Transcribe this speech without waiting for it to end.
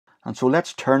And so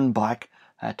let's turn back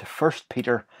to 1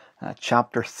 Peter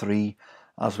chapter 3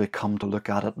 as we come to look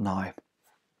at it now.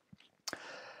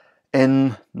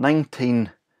 In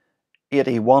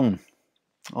 1981,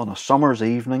 on a summer's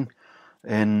evening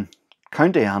in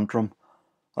County Antrim,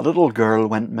 a little girl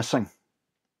went missing.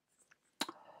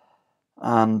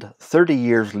 And 30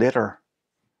 years later,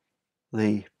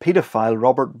 the paedophile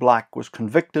Robert Black was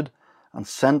convicted and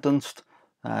sentenced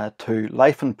to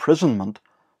life imprisonment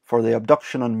for the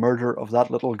abduction and murder of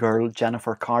that little girl,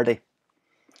 Jennifer Cardy.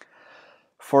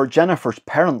 For Jennifer's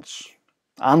parents,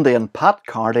 Andy and Pat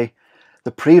Cardy,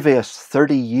 the previous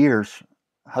 30 years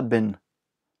had been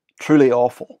truly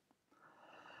awful.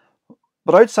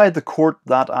 But outside the court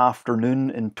that afternoon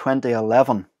in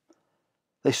 2011,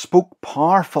 they spoke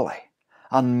powerfully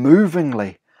and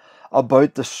movingly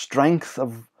about the strength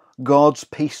of God's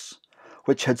peace,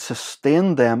 which had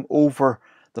sustained them over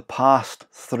the past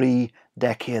 3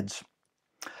 decades.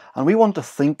 And we want to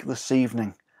think this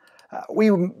evening,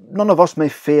 none of us may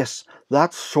face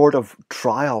that sort of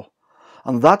trial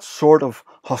and that sort of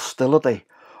hostility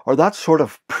or that sort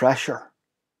of pressure.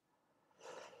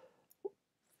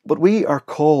 But we are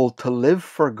called to live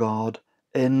for God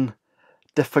in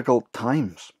difficult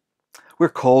times. We're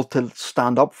called to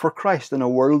stand up for Christ in a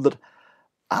world that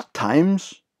at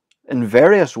times, in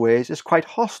various ways, is quite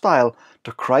hostile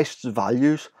to Christ's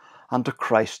values and to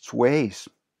Christ's ways.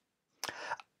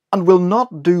 And will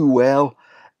not do well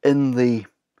in the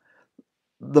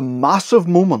massive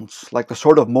moments, like the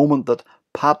sort of moment that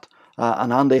Pat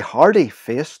and Andy Cardy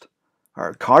faced,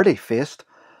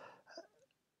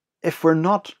 if we're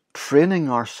not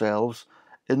training ourselves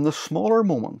in the smaller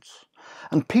moments.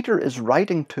 And Peter is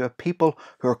writing to a people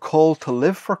who are called to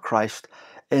live for Christ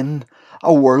in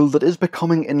a world that is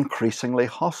becoming increasingly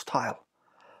hostile.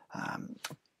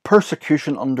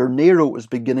 Persecution under Nero is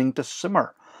beginning to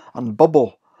simmer and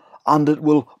bubble, and it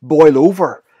will boil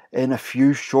over in a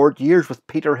few short years with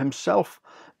Peter himself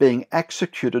being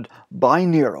executed by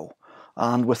Nero,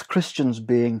 and with Christians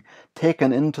being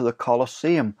taken into the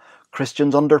Colosseum,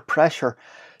 Christians under pressure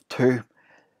to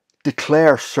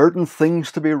declare certain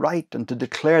things to be right and to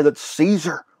declare that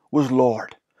Caesar was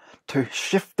Lord, to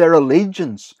shift their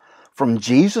allegiance from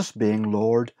Jesus being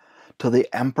Lord to the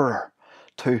emperor,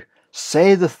 to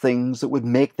say the things that would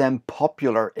make them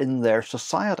popular in their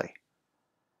society.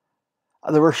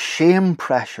 There were shame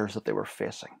pressures that they were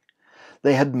facing.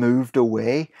 They had moved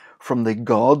away from the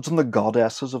gods and the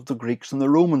goddesses of the Greeks and the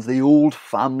Romans, the old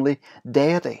family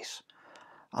deities.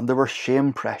 And there were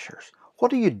shame pressures.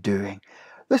 What are you doing?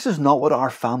 This is not what our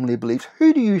family believes.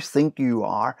 Who do you think you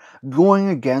are, going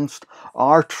against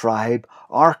our tribe,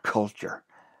 our culture?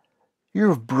 You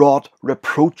have brought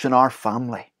reproach in our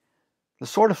family. The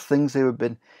sort of things they have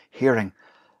been hearing.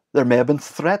 There may have been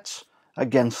threats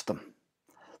against them.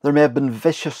 There may have been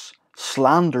vicious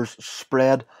slanders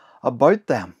spread about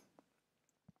them.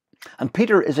 And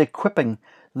Peter is equipping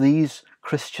these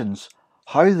Christians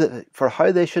for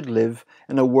how they should live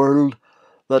in a world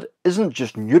that isn't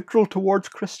just neutral towards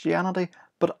Christianity,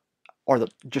 or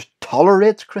that just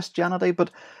tolerates Christianity, but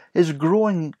is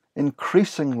growing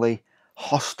increasingly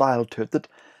hostile to it, that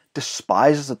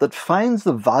despises it, that finds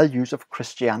the values of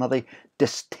Christianity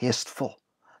distasteful.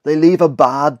 They leave a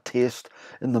bad taste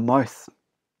in the mouth.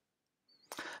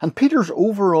 And Peter's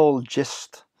overall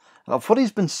gist of what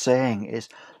he's been saying is,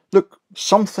 look,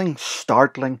 something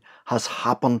startling has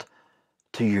happened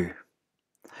to you.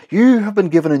 You have been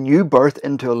given a new birth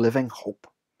into a living hope.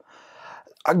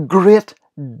 A great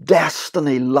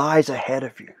destiny lies ahead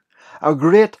of you. A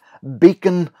great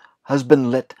beacon has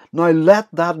been lit. Now let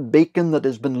that beacon that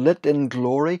has been lit in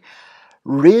glory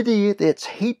radiate its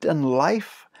heat and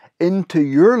life into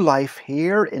your life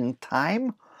here in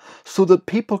time, so that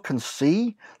people can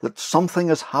see that something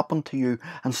has happened to you,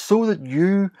 and so that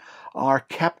you are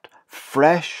kept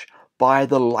fresh by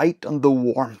the light and the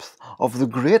warmth of the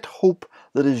great hope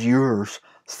that is yours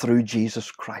through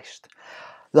Jesus Christ.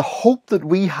 The hope that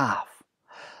we have,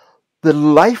 the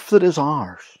life that is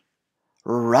ours,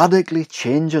 radically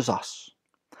changes us.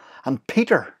 And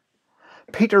Peter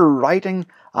writing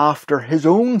after his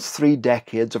own 3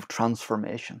 decades of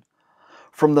transformation,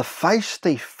 from the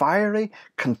feisty, fiery,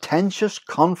 contentious,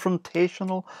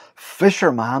 confrontational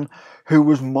fisherman who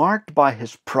was marked by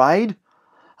his pride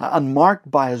and marked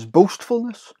by his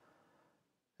boastfulness,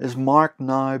 is marked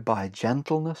now by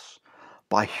gentleness,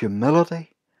 by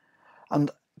humility,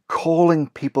 and calling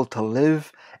people to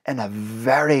live in a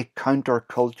very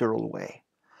countercultural way.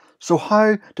 So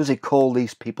how does he call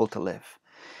these people to live?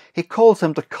 He calls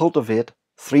them to cultivate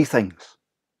 3 things.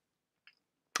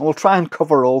 And we'll try and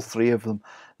cover all 3 of them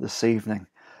this evening.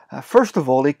 First of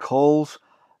all, he calls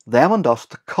them and us,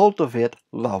 to cultivate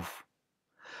love.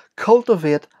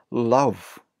 Cultivate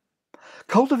love.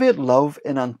 Cultivate love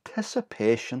in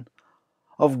anticipation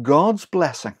of God's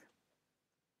blessing.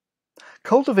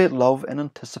 Cultivate love in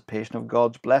anticipation of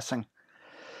God's blessing.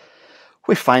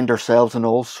 We find ourselves in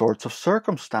all sorts of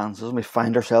circumstances, and we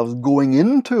find ourselves going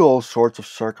into all sorts of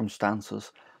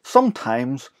circumstances,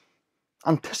 sometimes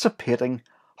anticipating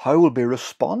how we'll be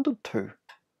responded to.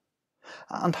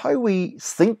 And how we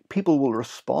think people will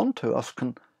respond to us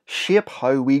can shape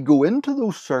how we go into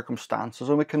those circumstances,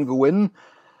 and we can go in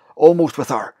almost with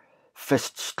our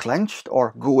fists clenched,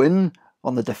 or go in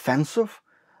on the defensive.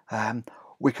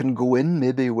 We can go in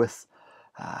maybe with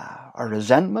a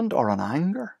resentment or an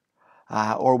anger,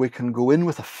 or we can go in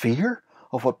with a fear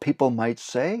of what people might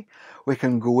say. We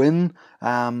can go in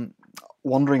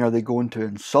wondering, are they going to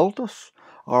insult us?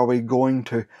 Are we going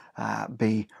to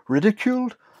be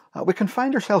ridiculed? We can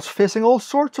find ourselves facing all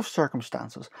sorts of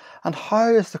circumstances. And how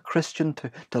is the Christian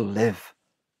to live?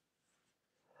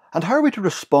 And how are we to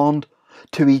respond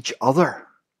to each other?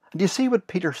 And do you see what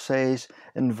Peter says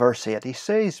in verse 8? He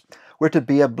says we're to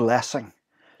be a blessing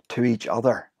to each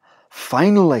other.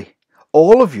 Finally,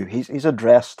 all of you, he's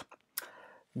addressed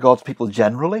God's people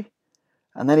generally,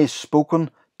 and then he's spoken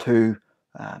to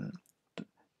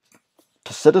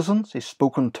citizens, he's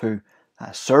spoken to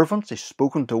servants, he's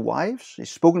spoken to wives, he's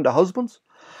spoken to husbands,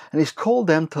 and he's called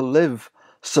them to live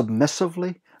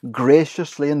submissively,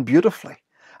 graciously, and beautifully.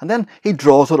 And then he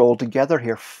draws it all together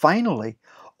here. Finally,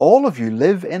 all of you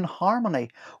live in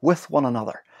harmony with one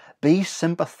another. Be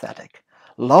sympathetic.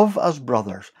 Love as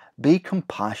brothers. Be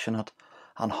compassionate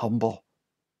and humble.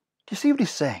 Do you see what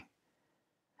he's saying?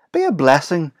 Be a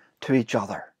blessing to each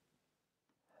other.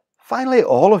 Finally,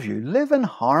 all of you live in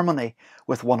harmony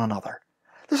with one another.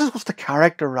 This is what's to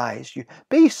characterize you.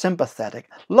 Be sympathetic.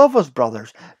 Love as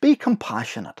brothers. Be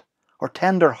compassionate or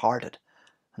tender-hearted.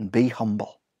 And be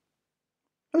humble.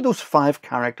 Now, those 5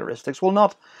 characteristics will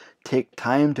not take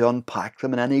time to unpack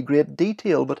them in any great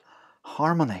detail, but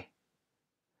harmony.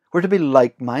 We're to be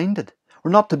like-minded.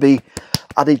 We're not to be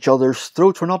at each other's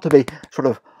throats. We're not to be sort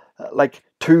of like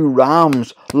 2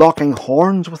 rams locking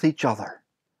horns with each other.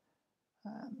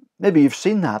 Maybe you've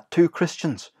seen that, 2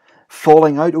 Christians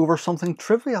falling out over something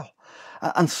trivial.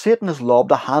 And Satan has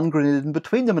lobbed a hand grenade in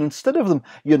between them, and instead of them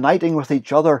uniting with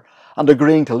each other and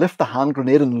agreeing to lift the hand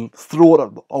grenade and throw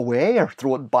it away or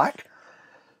throw it back,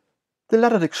 they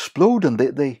let it explode and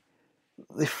they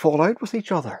fall out with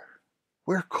each other.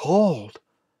 We're called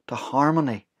to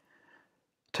harmony,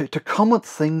 to come at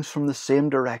things from the same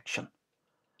direction.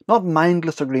 Not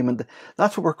mindless agreement.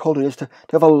 That's what we're called to do, is to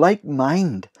have a like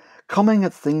mind, coming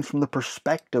at things from the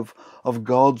perspective of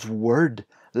God's Word,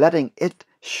 letting it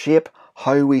shape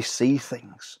how we see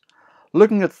things.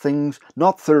 Looking at things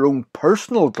not through our own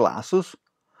personal glasses,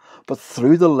 but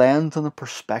through the lens and the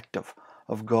perspective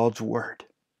of God's Word.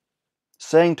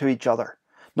 Saying to each other,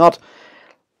 not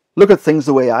look at things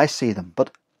the way I see them,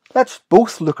 but let's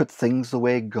both look at things the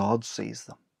way God sees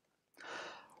them.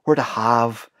 We're to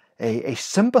have a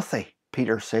sympathy,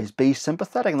 Peter says. Be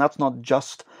sympathetic, and that's not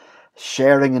just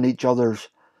sharing in each other's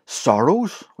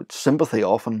sorrows, which sympathy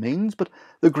often means, but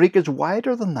the Greek is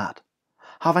wider than that.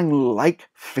 Having like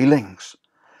feelings,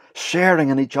 sharing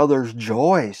in each other's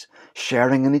joys,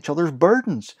 sharing in each other's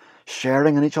burdens,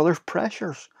 sharing in each other's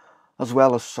pressures, as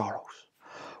well as sorrows.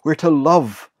 We're to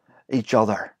love each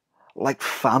other like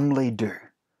family do.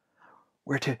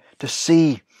 We're to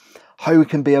see how we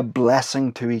can be a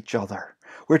blessing to each other.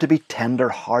 We're to be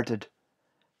tender-hearted.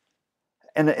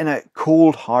 In a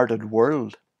cold-hearted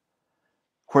world,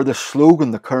 where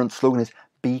the current slogan is,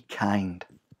 be kind.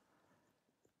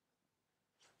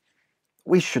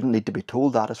 We shouldn't need to be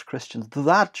told that as Christians.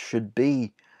 That should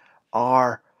be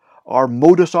our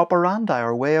modus operandi,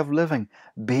 our way of living.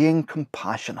 Being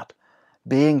compassionate,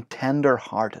 being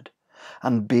tender-hearted,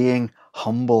 and being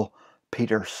humble,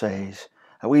 Peter says.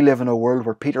 We live in a world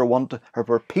where people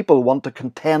want to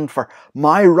contend for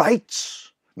my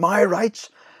rights. My rights.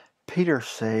 Peter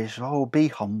says, be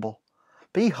humble.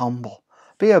 Be humble.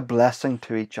 Be a blessing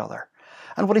to each other.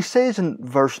 And what he says in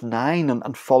verse 9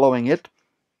 and following it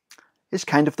is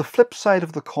kind of the flip side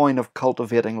of the coin of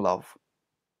cultivating love.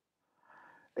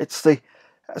 It's I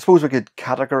suppose we could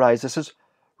categorize this as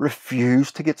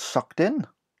refuse to get sucked in.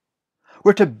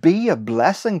 We're to be a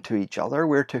blessing to each other.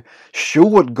 We're to show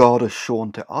what God has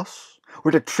shown to us.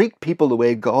 We're to treat people the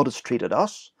way God has treated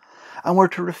us. And we're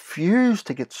to refuse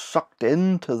to get sucked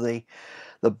into the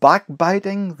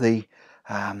backbiting, the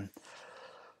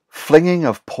flinging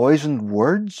of poisoned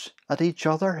words at each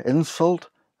other, insult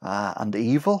and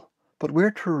evil. But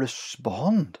we're to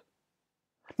respond,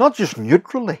 not just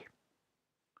neutrally,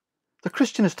 The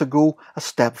Christian is to go a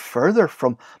step further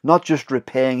from not just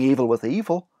repaying evil with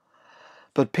evil,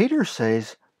 but Peter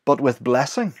says, but with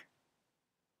blessing.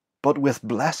 But with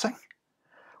blessing.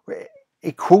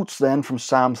 He quotes then from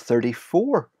Psalm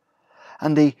 34,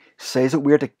 and he says that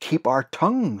we are to keep our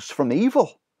tongues from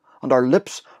evil and our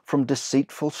lips from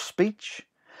deceitful speech.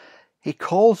 He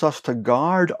calls us to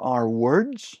guard our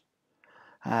words,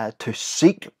 to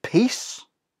seek peace,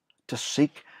 to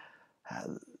seek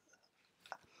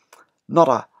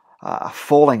not a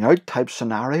falling out type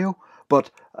scenario, but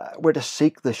we're to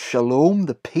seek the shalom,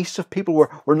 the peace of people.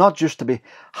 We're not just to be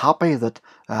happy that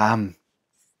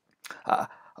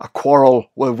a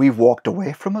quarrel, well, we've walked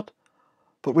away from it,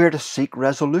 but we're to seek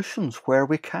resolutions where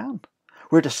we can.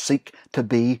 We're to seek to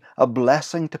be a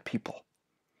blessing to people.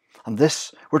 And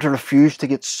this, we're to refuse to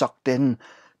get sucked in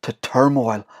to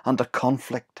turmoil and to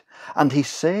conflict. And he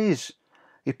says,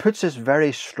 he puts this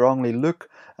very strongly. Look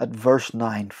at verse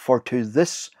 9. For to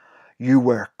this you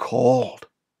were called.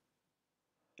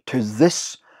 To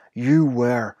this you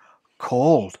were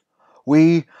called.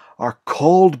 We are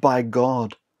called by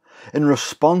God in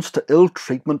response to ill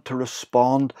treatment to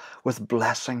respond with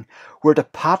blessing. We're to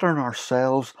pattern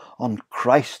ourselves on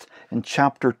Christ. In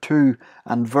chapter 2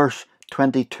 and verse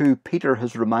 22, Peter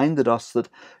has reminded us that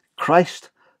Christ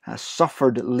has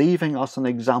suffered, leaving us an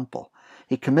example.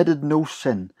 He committed no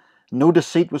sin. No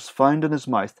deceit was found in his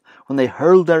mouth. When they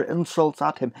hurled their insults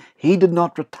at him, he did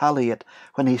not retaliate.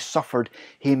 When he suffered,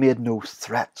 he made no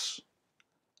threats.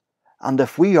 And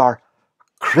if we are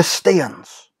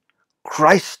Christians,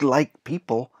 Christ-like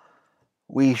people,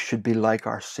 we should be like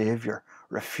our Saviour,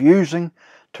 refusing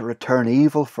to return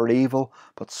evil for evil,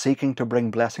 but seeking to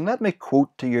bring blessing. Let me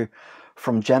quote to you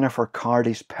from Jennifer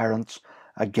Cardy's parents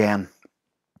again.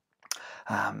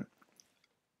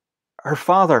 Her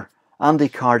father, Andy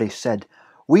Cardy, said,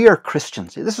 "We are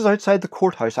Christians." This is outside the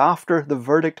courthouse after the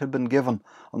verdict had been given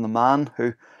on the man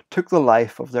who took the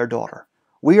life of their daughter.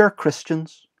 "We are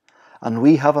Christians and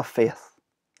we have a faith.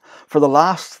 For the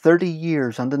last 30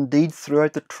 years, and indeed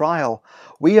throughout the trial,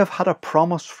 we have had a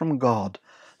promise from God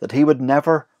that He would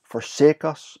never forsake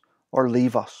us or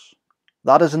leave us.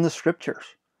 That is in the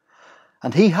Scriptures.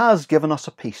 And He has given us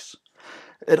a peace.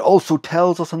 It also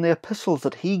tells us in the epistles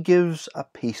that He gives a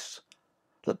peace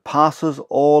that passes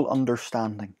all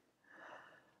understanding.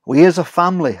 We as a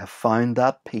family have found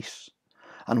that peace,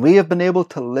 and we have been able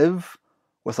to live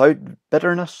without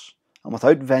bitterness and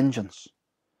without vengeance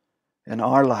in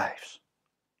our lives."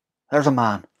 There's a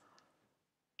man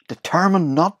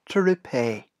determined not to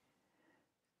repay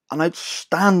an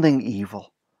outstanding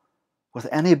evil with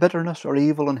any bitterness or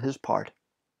evil on his part.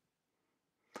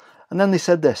 And then they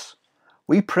said this: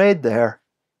 "We prayed there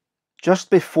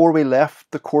just before we left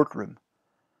the courtroom,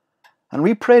 and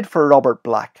we prayed for Robert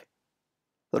Black,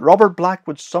 that Robert Black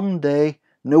would someday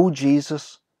know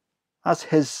Jesus as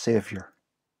his Saviour,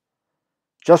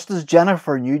 just as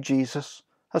Jennifer knew Jesus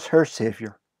as her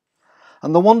Saviour.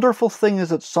 And the wonderful thing is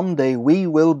that someday we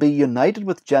will be united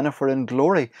with Jennifer in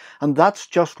glory, and that's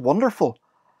just wonderful.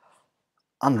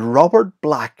 And Robert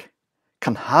Black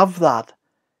can have that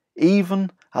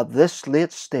even at this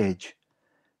late stage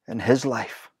in his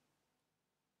life."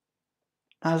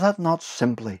 Now, is that not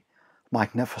simply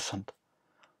magnificent?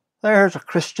 There's a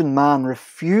Christian man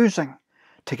refusing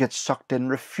to get sucked in,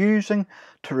 refusing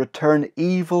to return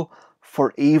evil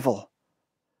for evil,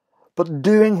 but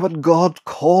doing what God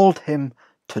called him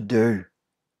to do.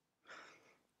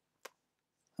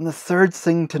 And the third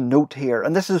thing to note here,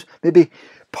 and this is maybe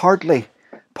partly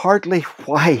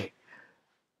why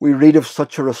we read of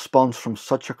such a response from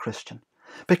such a Christian,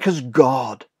 because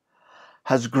God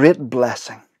has great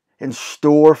blessing in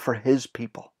store for His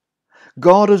people.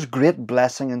 God has great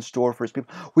blessing in store for His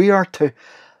people. We are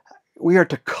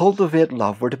to cultivate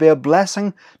love. We're to be a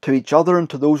blessing to each other and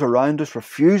to those around us,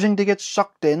 refusing to get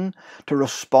sucked in to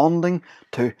responding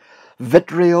to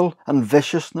vitriol and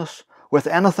viciousness with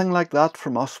anything like that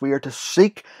from us. We are to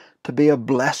seek to be a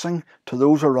blessing to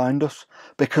those around us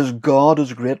because God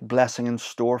has great blessing in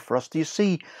store for us. Do you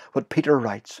see what Peter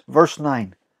writes? Verse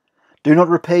 9, "Do not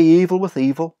repay evil with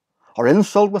evil, or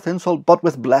insult with insult, but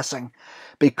with blessing,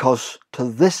 because to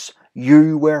this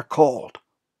you were called."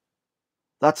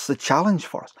 That's the challenge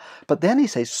for us. But then he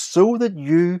says, "so that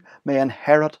you may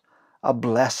inherit a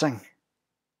blessing."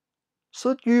 So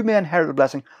that you may inherit a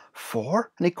blessing.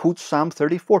 For, and he quotes Psalm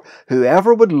 34,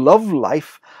 "whoever would love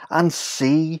life and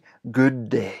see good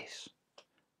days."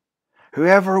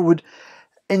 Whoever would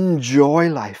enjoy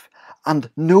life and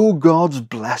know God's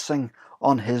blessing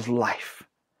on his life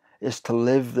is to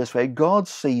live this way. God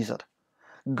sees it.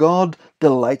 God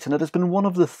delights in it. It's been one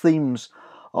of the themes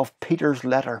of Peter's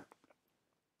letter.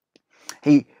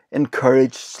 He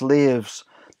encouraged slaves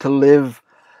to live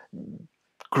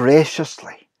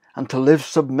graciously and to live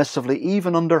submissively,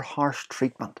 even under harsh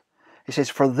treatment. He says,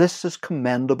 for this is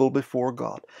commendable before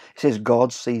God. He says,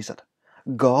 God sees it.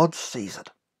 God sees it.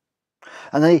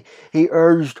 And then he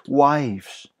urged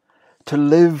wives to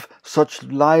live such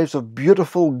lives of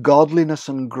beautiful godliness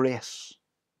and grace,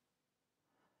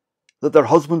 that their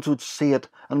husbands would see it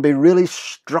and be really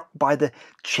struck by the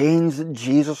change that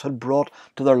Jesus had brought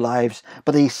to their lives.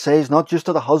 But he says not just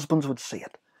that the husbands would see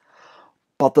it,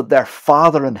 but that their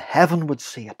Father in heaven would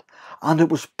see it. And it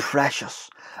was precious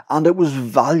and it was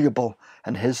valuable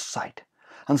in his sight.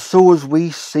 And so as we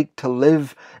seek to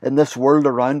live in this world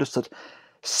around us that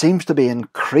seems to be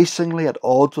increasingly at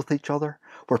odds with each other,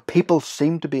 where people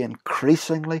seem to be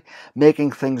increasingly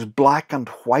making things black and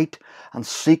white and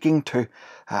seeking to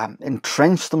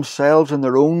entrench themselves in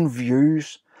their own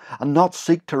views and not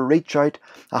seek to reach out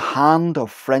a hand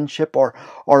of friendship or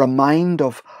a mind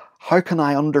of how can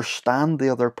I understand the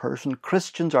other person.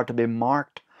 Christians are to be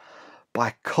marked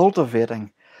by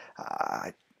cultivating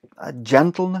a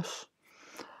gentleness,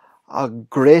 a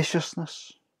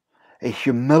graciousness, a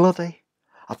humility,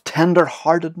 a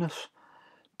tender-heartedness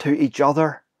to each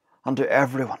other and to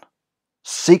everyone,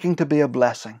 seeking to be a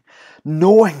blessing,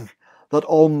 knowing that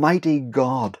Almighty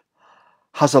God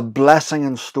has a blessing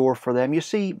in store for them. You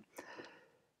see,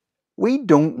 we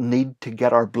don't need to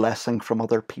get our blessing from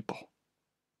other people.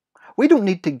 We don't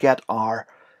need to get our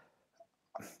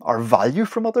value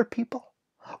from other people.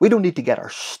 We don't need to get our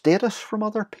status from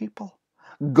other people.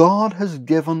 God has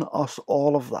given us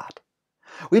all of that.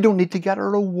 We don't need to get a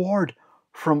reward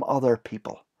from other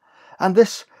people. And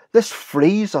this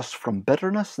frees us from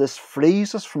bitterness. This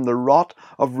frees us from the rot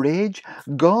of rage.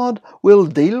 God will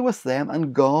deal with them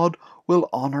and God will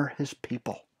honour his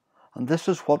people. And this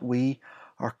is what we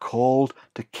are called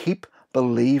to keep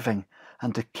believing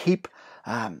and to keep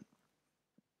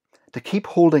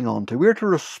holding on to. We're to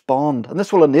respond, and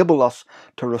this will enable us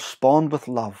to respond with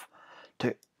love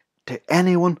to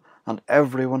anyone and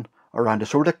everyone around us.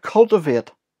 So we're to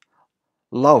cultivate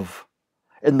love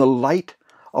in the light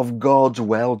of God's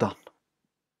well done.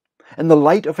 In the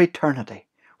light of eternity,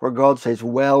 where God says,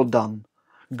 well done,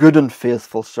 good and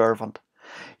faithful servant.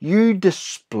 You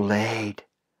displayed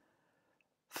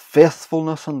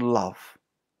faithfulness and love.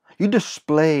 You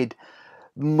displayed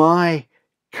my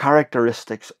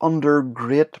characteristics under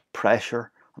great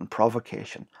pressure and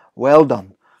provocation. Well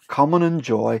done. Come and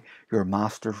enjoy your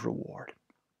master's reward.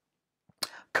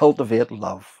 Cultivate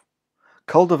love.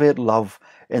 Cultivate love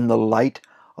in the light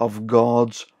of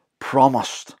God's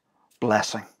promised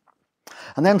blessing.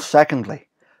 And then secondly,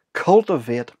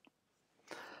 cultivate.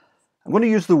 I'm going to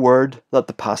use the word that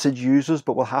the passage uses,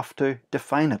 but we'll have to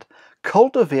define it.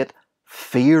 Cultivate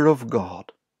fear of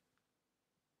God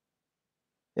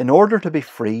in order to be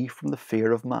free from the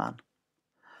fear of man.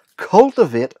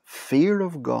 Cultivate fear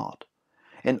of God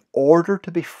in order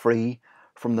to be free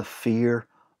from the fear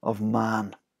of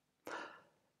man.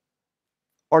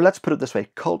 Or let's put it this way,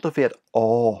 cultivate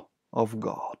awe of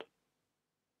God.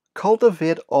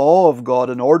 Cultivate awe of God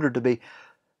in order to be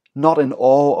not in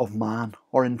awe of man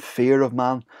or in fear of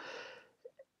man.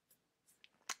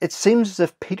 It seems as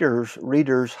if Peter's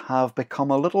readers have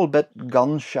become a little bit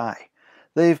gun shy.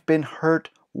 They've been hurt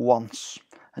once.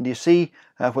 And you see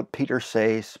what Peter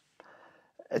says.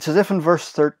 It's as if in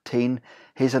verse 13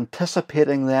 he's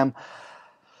anticipating them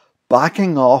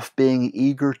backing off, being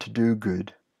eager to do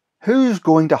good. Who's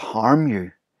going to harm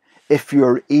you if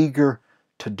you're eager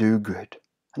to do good?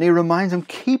 And he reminds them,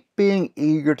 keep being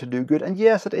eager to do good. And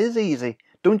yes, it is easy.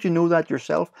 Don't you know that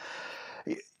yourself?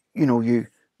 You know, you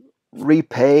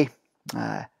repay.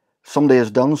 Somebody has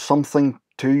done something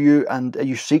to you and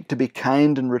you seek to be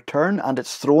kind in return and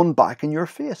it's thrown back in your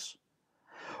face.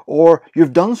 Or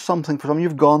you've done something for someone,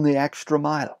 you've gone the extra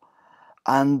mile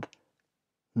and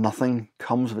nothing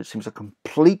comes of it. It seems a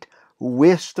complete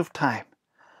waste of time.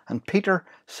 And Peter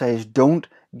says, don't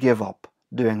give up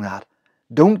doing that.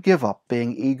 Don't give up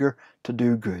being eager to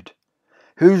do good.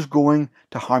 Who's going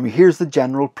to harm you? Here's the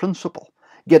general principle.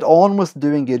 Get on with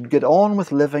doing good. Get on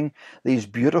with living these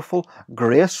beautiful,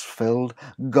 grace-filled,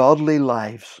 godly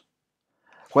lives.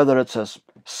 Whether it's as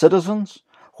citizens,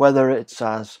 whether it's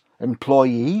as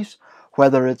employees,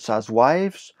 whether it's as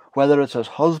wives, whether it's as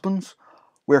husbands,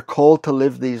 we're called to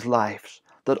live these lives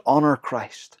that honour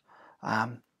Christ.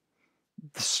 No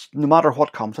matter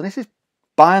what comes. And he says,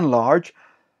 by and large,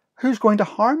 who's going to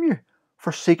harm you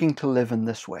for seeking to live in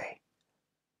this way?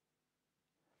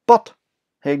 But,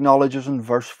 he acknowledges in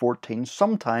verse 14,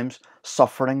 sometimes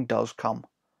suffering does come.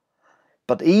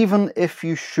 But even if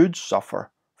you should suffer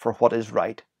for what is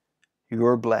right, you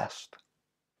are blessed.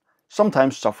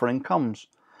 Sometimes suffering comes.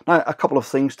 Now, a couple of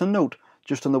things to note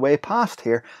just on the way past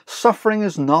here. Suffering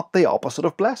is not the opposite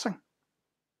of blessing.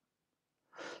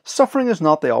 Suffering is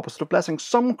not the opposite of blessing.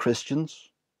 Some Christians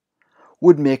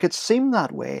would make it seem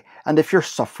that way, and if you're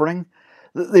suffering,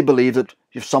 they believe that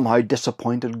you've somehow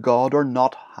disappointed God or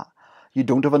not. You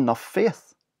don't have enough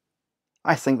faith.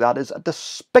 I think that is a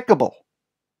despicable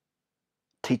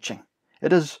teaching.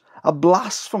 It is a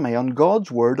blasphemy on God's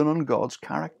word and on God's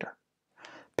character.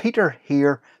 Peter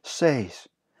here says,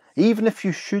 even if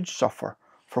you should suffer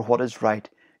for what is right,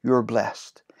 you're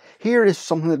blessed. Here is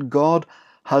something that God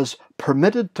has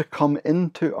permitted to come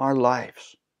into our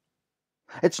lives.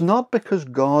 It's not because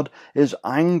God is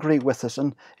angry with us.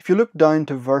 And if you look down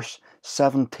to verse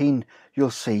 17, you'll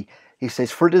see, he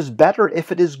says, for it is better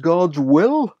if it is God's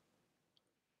will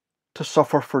to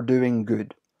suffer for doing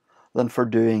good than for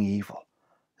doing evil.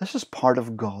 This is part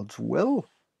of God's will,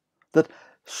 that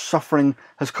suffering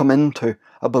has come into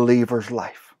a believer's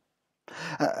life.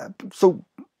 So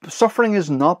suffering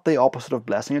is not the opposite of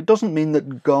blessing. It doesn't mean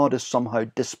that God is somehow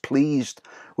displeased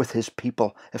with his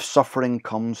people if suffering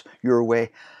comes your way.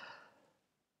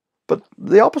 But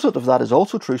the opposite of that is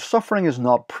also true. Suffering is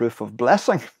not proof of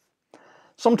blessing.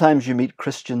 Sometimes you meet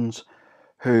Christians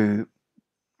who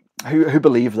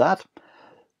believe that.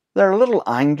 They're a little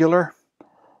angular.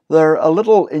 They're a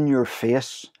little in your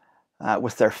face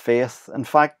with their faith. In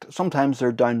fact, sometimes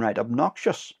they're downright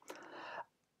obnoxious.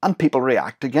 And people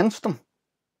react against them.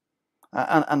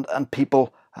 And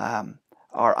people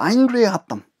are angry at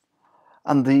them.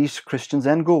 And these Christians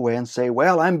then go away and say,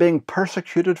 well, I'm being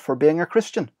persecuted for being a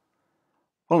Christian.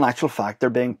 Well, in actual fact, they're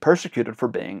being persecuted for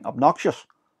being obnoxious.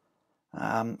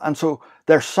 And so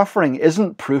their suffering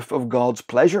isn't proof of God's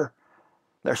pleasure.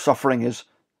 Their suffering is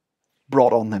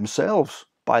brought on themselves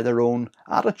by their own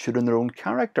attitude and their own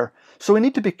character. So we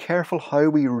need to be careful how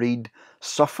we read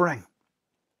suffering.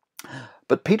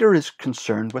 But Peter is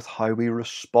concerned with how we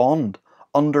respond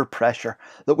under pressure,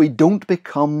 that we don't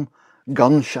become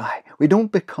gun-shy. We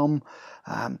don't become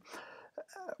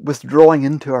withdrawing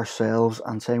into ourselves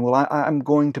and saying, well, I'm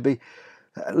going to be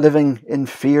living in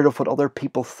fear of what other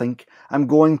people think. I'm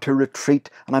going to retreat,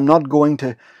 and I'm not going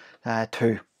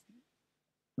to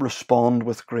respond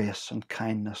with grace and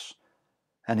kindness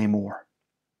anymore.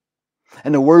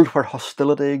 In a world where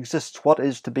hostility exists, what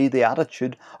is to be the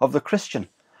attitude of the Christian?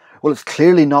 Well, it's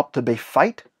clearly not to be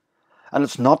fight, and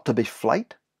it's not to be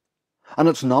flight, and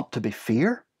it's not to be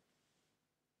fear.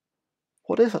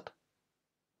 What is it?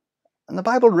 And the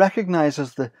Bible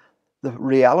recognizes the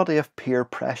reality of peer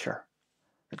pressure.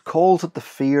 It calls it the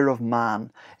fear of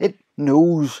man. It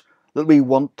knows that we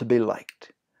want to be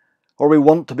liked, or we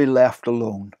want to be left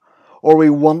alone, or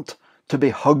we want to be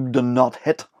hugged and not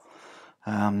hit.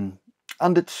 And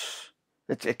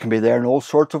it can be there in all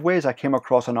sorts of ways. I came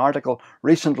across an article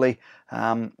recently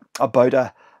about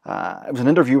it was an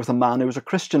interview with a man who was a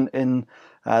Christian in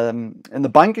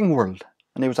the banking world.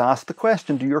 And he was asked the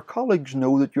question, do your colleagues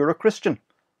know that you're a Christian?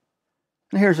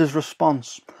 And here's his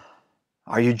response.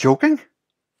 Are you joking?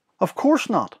 Of course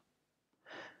not.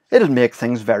 It'd make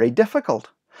things very difficult.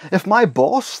 If my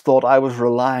boss thought I was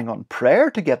relying on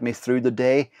prayer to get me through the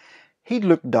day, he'd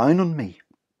look down on me.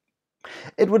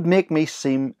 It would make me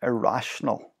seem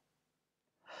irrational.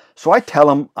 So I tell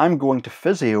him I'm going to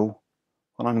physio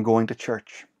when I'm going to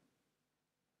church.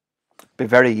 It'd be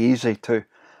very easy to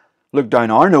look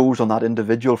down our nose on that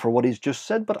individual for what he's just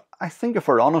said, but I think if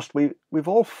we're honest, we've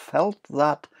all felt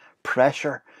that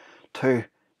pressure to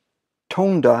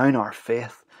tone down our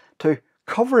faith, to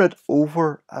cover it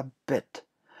over a bit.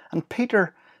 And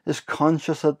Peter is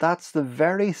conscious that that's the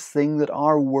very thing that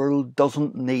our world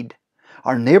doesn't need.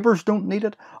 Our neighbours don't need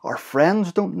it, our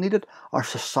friends don't need it, our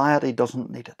society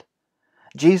doesn't need it.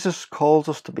 Jesus calls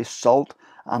us to be salt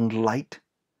and light.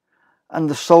 And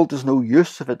the salt is no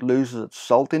use if it loses its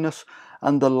saltiness,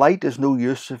 and the light is no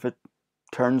use if it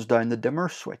turns down the dimmer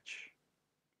switch.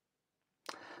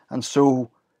 And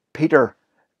so Peter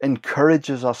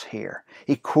encourages us here.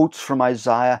 He quotes from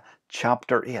Isaiah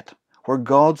chapter 8, where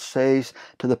God says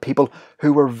to the people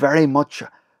who were very much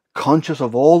conscious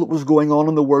of all that was going on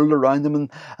in the world around them,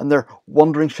 and they're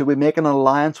wondering, should we make an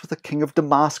alliance with the king of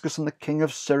Damascus and the king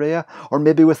of Syria, or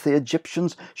maybe with the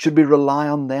Egyptians? Should we rely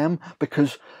on them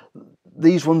because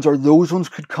these ones or those ones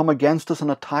could come against us and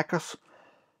attack us?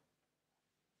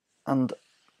 And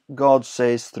God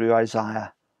says through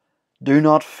Isaiah, do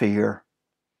not fear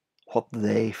what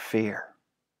they fear.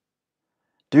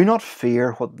 Do not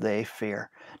fear what they fear.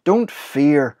 Don't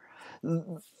fear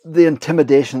the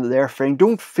intimidation that they're fearing.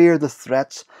 Don't fear the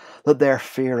threats that they're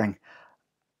fearing.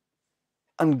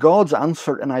 And God's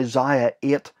answer in Isaiah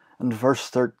 8 and verse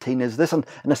 13 is this. And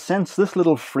in a sense, this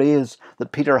little phrase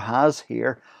that Peter has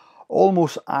here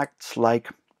almost acts like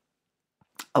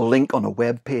a link on a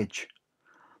web page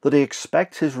that he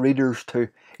expects his readers to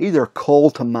either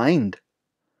call to mind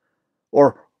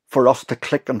or for us to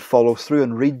click and follow through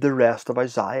and read the rest of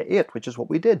Isaiah 8, which is what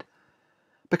we did.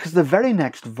 Because the very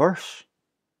next verse,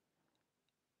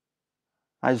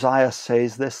 Isaiah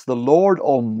says this: the Lord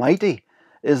Almighty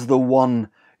is the one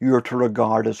you are to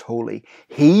regard as holy.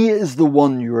 He is the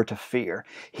one you are to fear.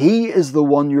 He is the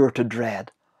one you are to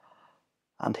dread.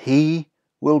 And He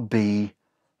will be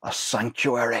a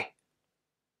sanctuary.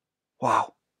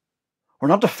 Wow. We're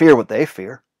not to fear what they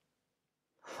fear.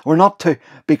 We're not to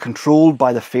be controlled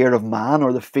by the fear of man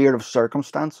or the fear of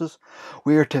circumstances.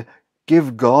 We are to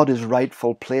give God His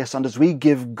rightful place. And as we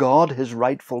give God His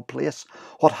rightful place,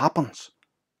 what happens?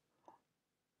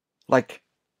 Like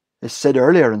is said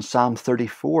earlier in Psalm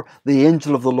 34, the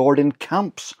angel of the Lord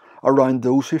encamps around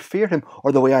those who fear Him.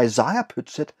 Or the way Isaiah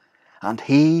puts it, and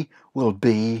He will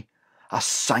be a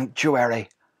sanctuary,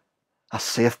 a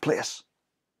safe place.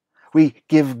 We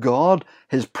give God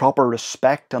His proper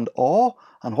respect and awe,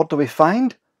 and what do we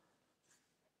find?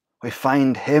 We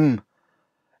find Him,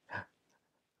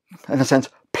 in a sense,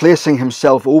 placing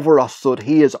Himself over us so that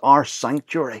He is our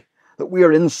sanctuary, that we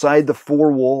are inside the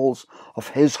four walls of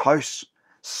His house,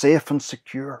 safe and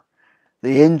secure.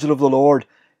 The angel of the Lord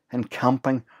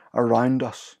encamping around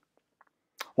us.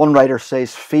 One writer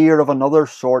says, fear of another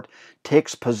sort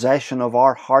takes possession of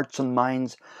our hearts and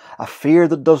minds, a fear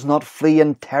that does not flee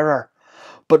in terror,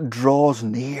 but draws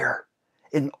near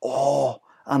in awe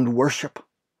and worship.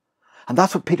 And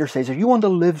that's what Peter says. If you want to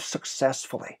live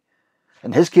successfully,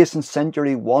 in his case in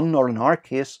century 1, or in our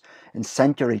case in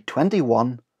century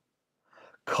 21,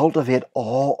 cultivate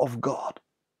awe of God.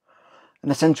 In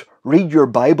a sense, read your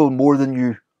Bible more than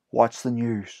you watch the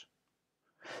news.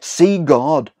 See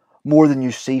God more than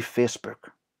you see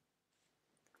Facebook.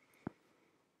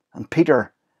 And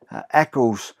Peter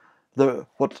echoes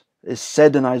what is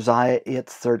said in Isaiah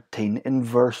 8:13 in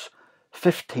verse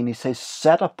 15. He says,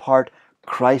 set apart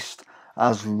Christ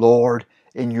as Lord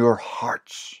in your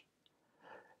hearts.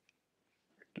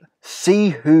 See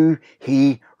who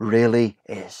He really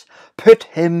is. Put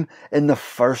Him in the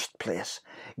first place.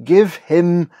 Give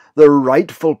Him the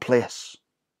rightful place.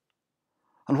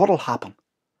 And what will happen?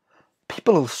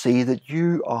 People will see that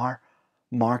you are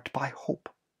marked by hope.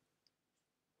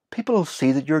 People will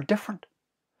see that you're different.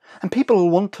 And people will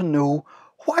want to know,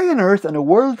 why on earth in a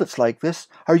world that's like this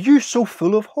are you so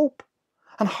full of hope?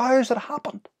 And how has it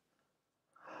happened?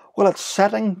 Well, it's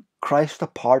setting Christ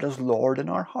apart as Lord in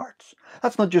our hearts.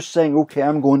 That's not just saying, okay,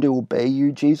 I'm going to obey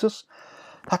you, Jesus.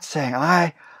 That's saying,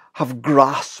 I have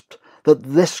grasped that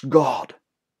this God,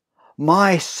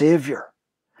 my Saviour,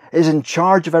 is in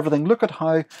charge of everything. Look at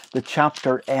how the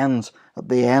chapter ends at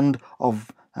the end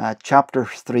of chapter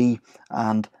 3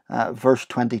 and verse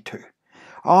 22.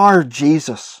 Our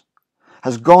Jesus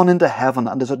has gone into heaven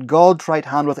and is at God's right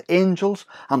hand with angels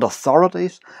and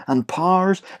authorities and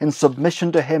powers in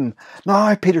submission to Him.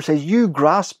 Now, Peter says, you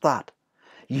grasp that.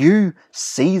 You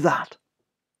see that.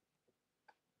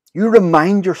 You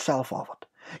remind yourself of it.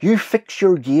 You fix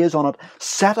your gaze on it.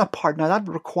 Set apart. Now, that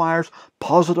requires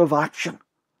positive action.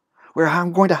 We're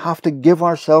going to have to give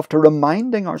ourselves to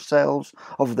reminding ourselves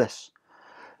of this.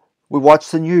 We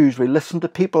watch the news, we listen to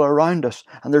people around us,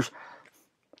 and there's,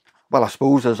 well, I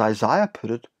suppose as Isaiah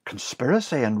put it,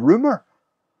 conspiracy and rumour,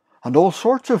 and all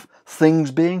sorts of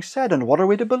things being said, and what are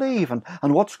we to believe, and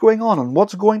what's going on, and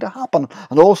what's going to happen,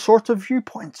 and all sorts of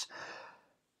viewpoints.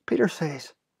 Peter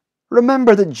says,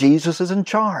 remember that Jesus is in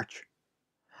charge.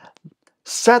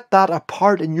 Set that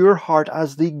apart in your heart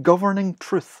as the governing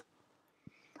truth.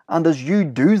 And as you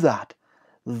do that,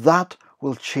 that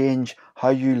will change how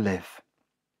you live.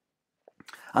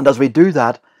 And as we do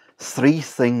that, three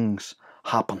things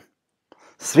happen.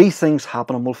 Three things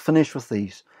happen, and we'll finish with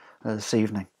these this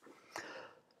evening.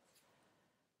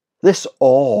 This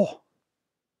awe,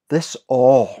 this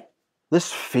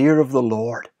fear of the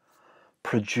Lord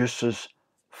produces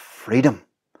freedom.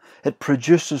 It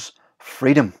produces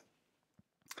freedom.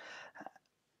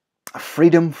 A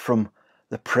freedom from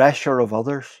the pressure of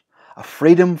others, a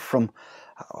freedom from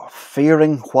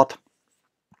fearing what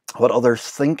others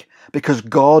think, because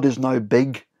God is now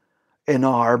big in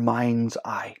our mind's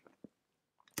eye.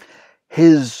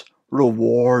 His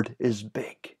reward is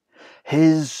big.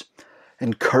 His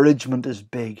encouragement is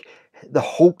big. The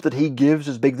hope that He gives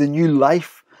is big. The new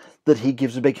life that He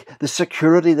gives is big. The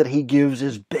security that He gives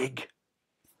is big.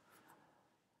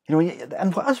 You know,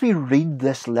 and as we read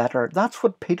this letter, that's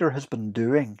what Peter has been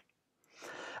doing.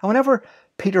 And whenever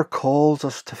Peter calls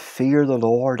us to fear the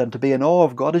Lord and to be in awe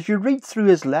of God. As you read through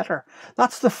his letter,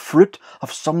 that's the fruit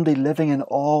of somebody living in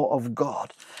awe of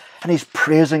God. And he's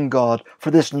praising God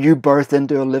for this new birth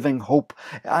into a living hope.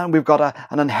 And we've got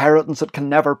an inheritance that can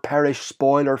never perish,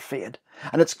 spoil or fade.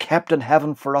 And it's kept in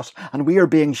heaven for us. And we are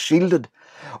being shielded.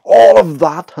 All of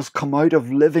that has come out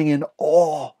of living in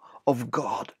awe of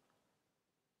God.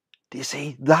 Do you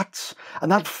see? That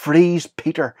frees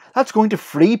Peter. That's going to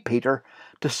free Peter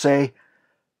to say,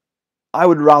 I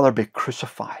would rather be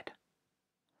crucified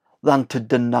than to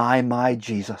deny my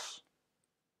Jesus.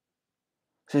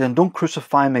 See, and don't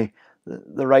crucify me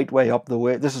the right way up the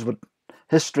way. This is what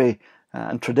history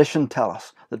and tradition tell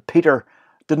us, that Peter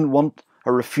didn't want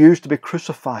or refused to be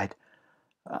crucified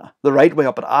the right way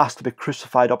up, but asked to be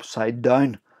crucified upside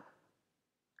down.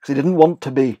 Because he didn't want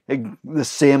to be the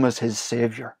same as his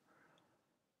Saviour.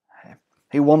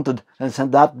 He wanted, in a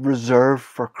sense, that reserved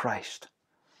for Christ.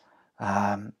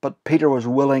 But Peter was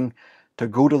willing to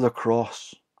go to the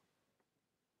cross,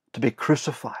 to be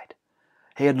crucified.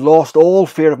 He had lost all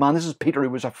fear of man. This is Peter who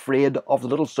was afraid of the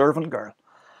little servant girl.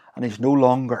 And he's no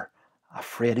longer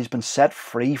afraid. He's been set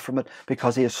free from it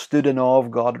because he has stood in awe of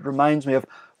God. It reminds me of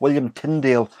William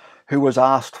Tyndale, who was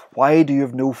asked, why do you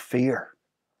have no fear?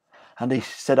 And he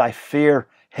said, I fear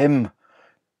him,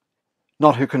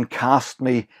 not who can cast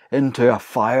me into a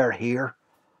fire here,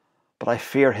 but I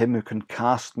fear him who can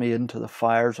cast me into the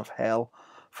fires of hell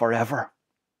forever.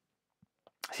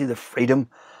 See the freedom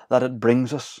that it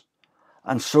brings us.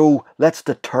 And so let's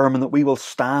determine that we will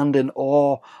stand in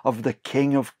awe of the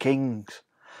King of Kings,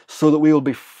 so that we will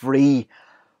be free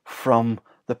from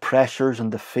the pressures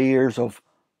and the fears of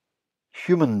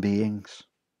human beings,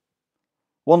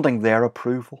 wanting their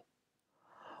approval,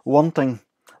 wanting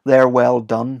their well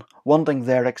done, wanting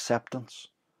their acceptance.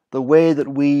 The way that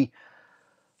we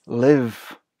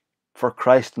live for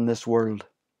Christ in this world,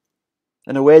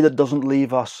 in a way that doesn't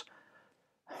leave us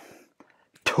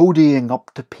toadying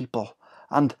up to people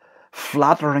and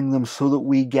flattering them so that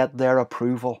we get their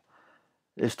approval,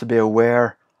 is to be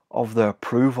aware of the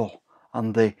approval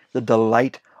and the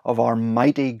delight of our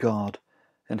mighty God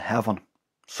in heaven.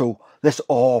 So this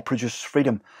awe produces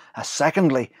freedom.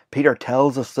 Secondly, Peter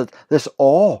tells us that this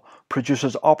awe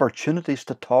produces opportunities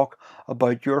to talk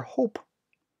about your hope.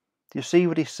 Do you see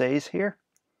what he says here?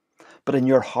 But in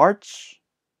your hearts,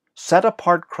 set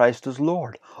apart Christ as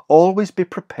Lord. Always be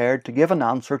prepared to give an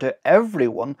answer to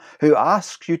everyone who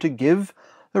asks you to give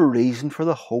the reason for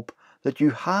the hope that you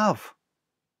have.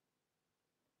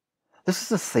 This is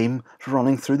the theme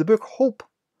running through the book, hope.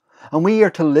 And we are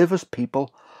to live as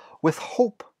people with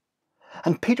hope.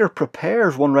 And Peter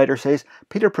prepares, one writer says,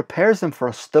 Peter prepares them for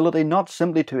hostility, not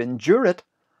simply to endure it,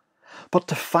 but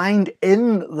to find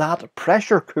in that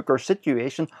pressure cooker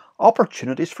situation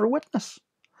opportunities for witness.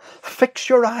 Fix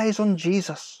your eyes on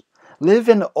Jesus. Live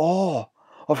in awe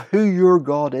of who your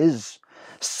God is.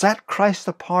 Set Christ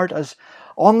apart as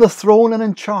on the throne and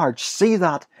in charge. See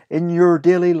that in your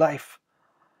daily life.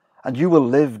 And you will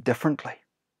live differently.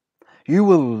 You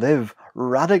will live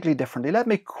radically differently. Let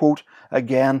me quote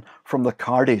again from the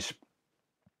Cardys.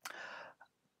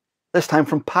 This time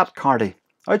from Pat Cardy,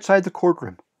 outside the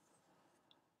courtroom.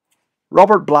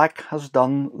 Robert Black has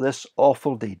done this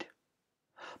awful deed.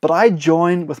 But I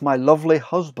join with my lovely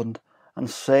husband and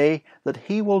say that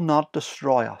he will not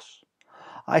destroy us.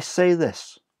 I say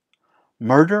this: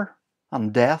 murder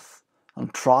and death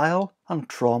and trial and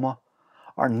trauma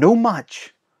are no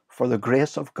match for the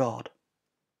grace of God.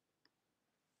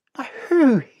 Now,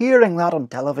 who, hearing that on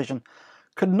television,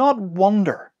 could not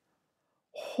wonder,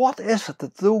 what is it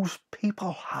that those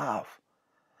people have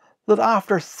that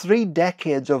after 3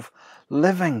 decades of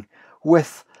living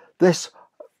with this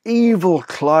evil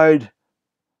cloud,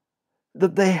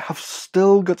 that they have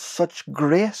still got such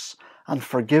grace and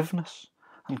forgiveness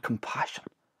and compassion?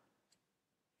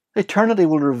 Eternity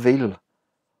will reveal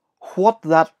what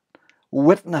that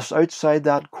witness outside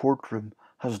that courtroom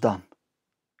has done.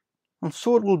 And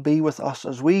so it will be with us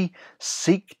as we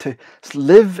seek to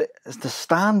live, to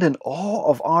stand in awe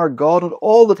of our God and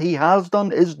all that He has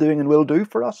done, is doing and will do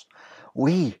for us.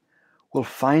 We will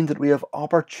find that we have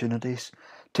opportunities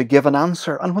to give an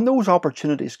answer. And when those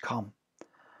opportunities come,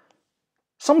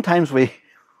 sometimes we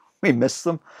miss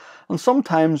them and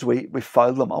sometimes we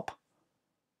foul them up.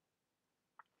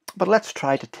 But let's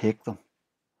try to take them.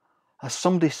 As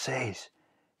somebody says,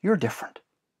 you're different.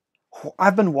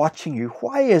 I've been watching you.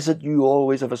 Why is it you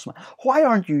always have a smile? Why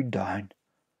aren't you down?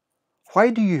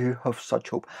 Why do you have such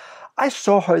hope? I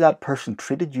saw how that person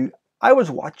treated you. I was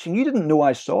watching. You didn't know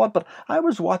I saw it, but I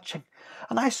was watching.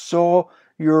 And I saw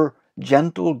your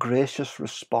gentle, gracious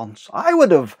response. I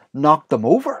would have knocked them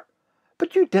over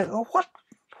But you did. Oh,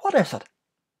 what is it?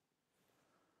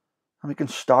 And we can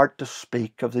start to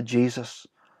speak of the Jesus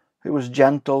who was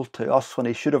gentle to us when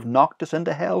he should have knocked us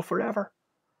into hell forever.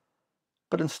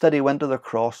 But instead he went to the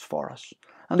cross for us.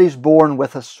 And he's borne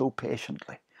with us so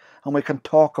patiently. And we can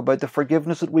talk about the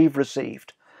forgiveness that we've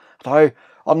received. And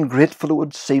how ungrateful it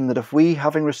would seem that if we,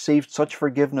 having received such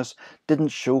forgiveness, didn't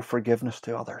show forgiveness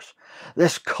to others.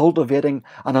 This cultivating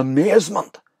an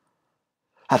amazement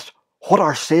at what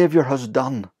our Saviour has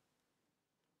done.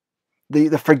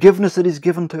 The forgiveness that he's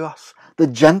given to us. The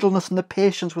gentleness and the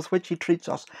patience with which he treats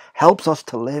us helps us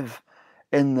to live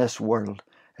in this world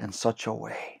in such a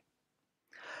way.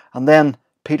 And then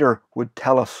Peter would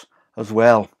tell us as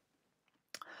well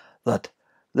that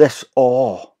this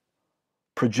awe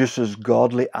produces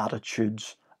godly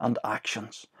attitudes and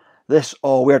actions. This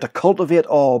awe, we are to cultivate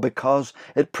awe because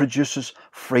it produces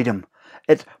freedom.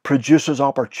 It produces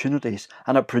opportunities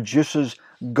and it produces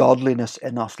godliness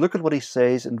in us. Look at what he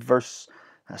says in verse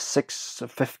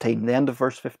 15, the end of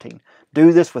verse 15.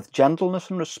 Do this with gentleness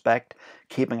and respect,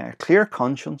 keeping a clear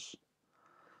conscience,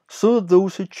 so that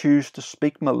those who choose to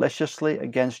speak maliciously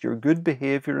against your good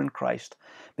behaviour in Christ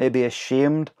may be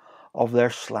ashamed of their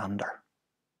slander.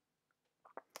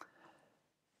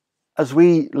 As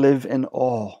we live in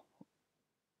awe,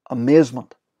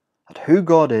 amazement at who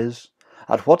God is,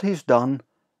 at what he's done,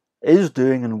 is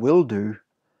doing and will do,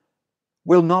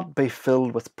 will not be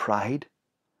filled with pride,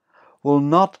 will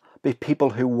not be people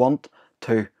who want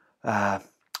to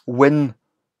win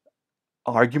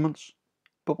arguments,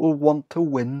 but will want to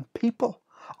win people.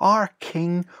 Our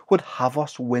King would have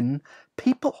us win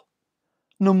people,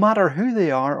 no matter who they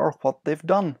are or what they've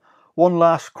done. One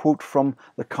last quote from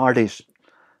the Cardys,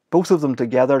 both of them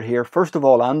together here. First of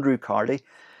all, Andrew Cardy,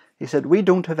 he said, "We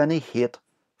don't have any hate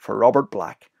for Robert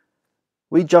Black.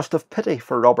 We just have pity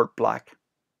for Robert Black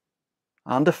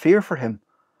and a fear for him."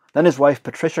 Then his wife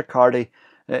Patricia Cardy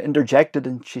interjected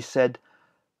and she said,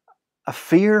 "A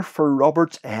fear for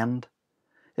Robert's end.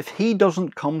 If he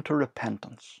doesn't come to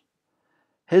repentance,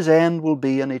 his end will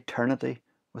be an eternity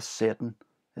with Satan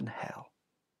in hell."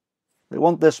 They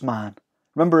want this man.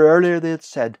 Remember earlier they had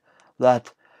said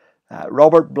that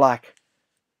Robert Black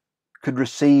could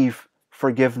receive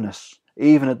forgiveness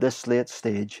even at this late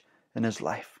stage in his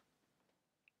life.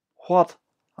 What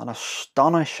an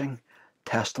astonishing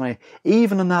testimony.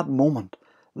 Even in that moment,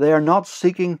 they are not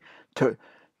seeking to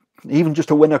even just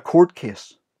to win a court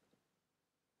case,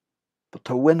 but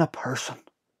to win a person,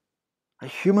 a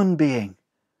human being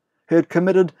who had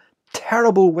committed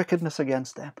terrible wickedness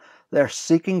against them. They're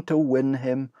seeking to win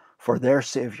him for their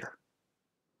Saviour.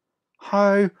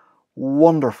 How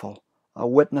wonderful a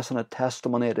witness and a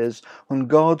testimony it is when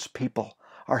God's people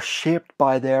are shaped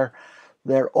by their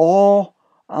awe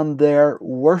and their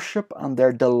worship and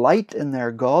their delight in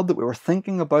their God that we were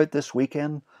thinking about this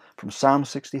weekend from Psalm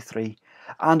 63.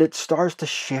 And it starts to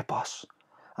shape us.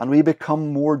 And we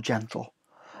become more gentle.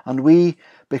 And we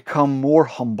become more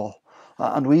humble.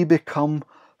 And we become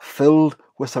filled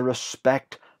with a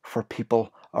respect for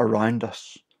people around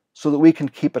us, so that we can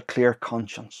keep a clear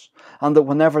conscience. And that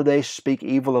whenever they speak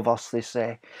evil of us,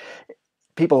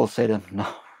 people will say to them,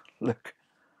 "No, look,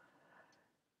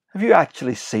 have you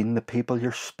actually seen the people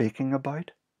you're speaking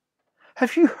about?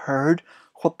 Have you heard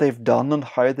what they've done and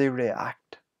how they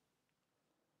react?"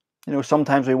 You know,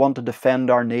 sometimes we want to defend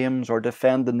our names or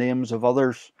defend the names of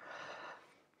others.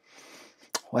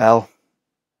 Well,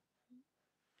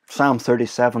 Psalm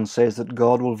 37 says that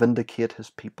God will vindicate his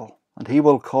people. And he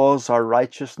will cause our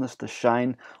righteousness to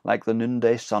shine like the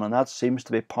noonday sun. And that seems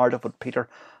to be part of what Peter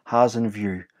has in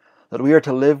view. That we are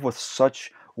to live with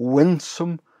such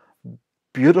winsome,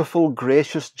 beautiful,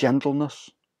 gracious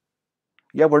gentleness.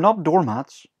 Yeah, we're not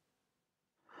doormats.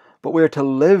 But we are to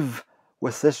live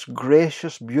with this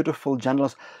gracious, beautiful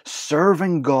gentleness,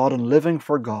 serving God and living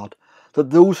for God. That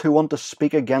those who want to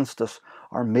speak against us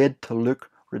are made to look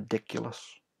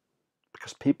ridiculous.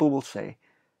 Because people will say,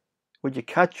 "Would you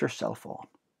catch yourself on?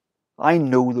 I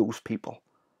know those people,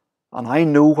 and I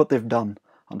know what they've done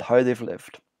and how they've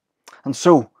lived." And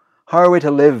so, how are we to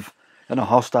live in a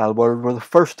hostile world? Well, the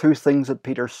first two things that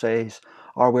Peter says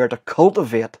are we are to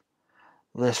cultivate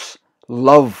this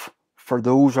love for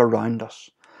those around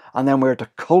us. And then we're to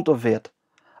cultivate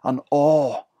an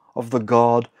awe of the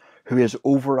God who is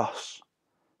over us,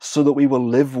 so that we will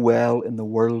live well in the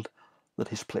world that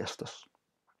he's placed us.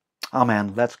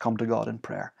 Amen. Let's come to God in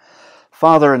prayer.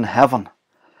 Father in heaven,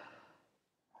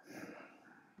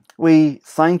 we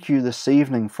thank you this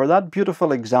evening for that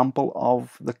beautiful example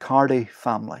of the Cardy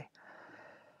family.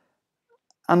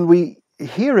 And we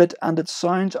hear it and it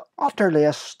sounds utterly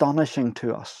astonishing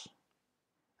to us.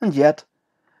 And yet,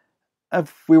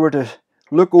 if we were to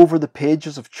look over the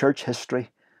pages of church history,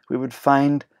 we would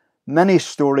find many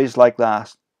stories like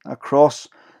that across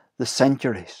the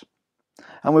centuries.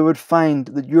 And we would find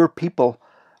that your people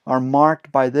are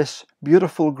marked by this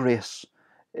beautiful grace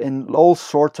in all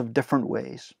sorts of different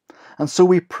ways. And so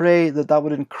we pray that that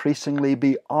would increasingly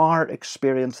be our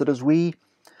experience, that as we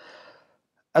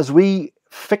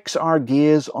fix our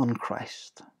gaze on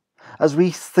Christ, as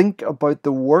we think about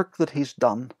the work that He's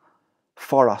done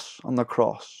for us on the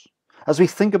cross, as we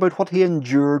think about what He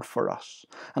endured for us,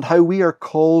 and how we are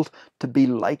called to be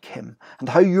like Him, and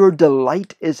how your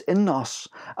delight is in us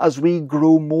as we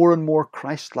grow more and more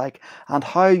Christ-like, and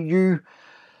how you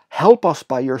help us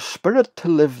by your Spirit to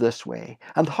live this way,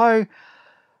 and how,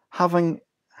 having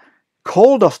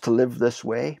called us to live this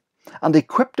way, and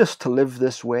equipped us to live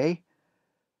this way,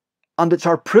 and it's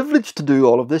our privilege to do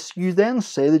all of this, you then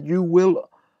say that you will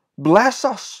bless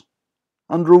us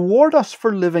and reward us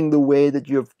for living the way that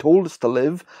you have told us to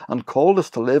live, and called us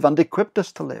to live, and equipped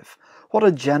us to live. What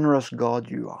a generous God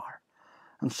you are.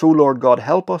 And so, Lord God,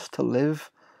 help us to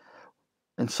live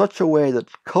in such a way that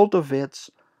cultivates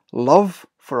love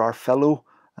for our fellow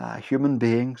human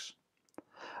beings,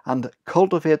 and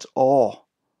cultivates awe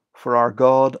for our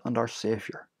God and our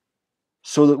Saviour,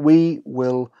 so that we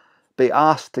will be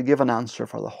asked to give an answer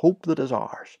for the hope that is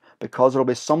ours, because there will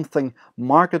be something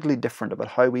markedly different about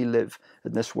how we live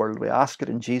in this world. We ask it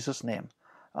in Jesus' name.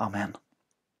 Amen.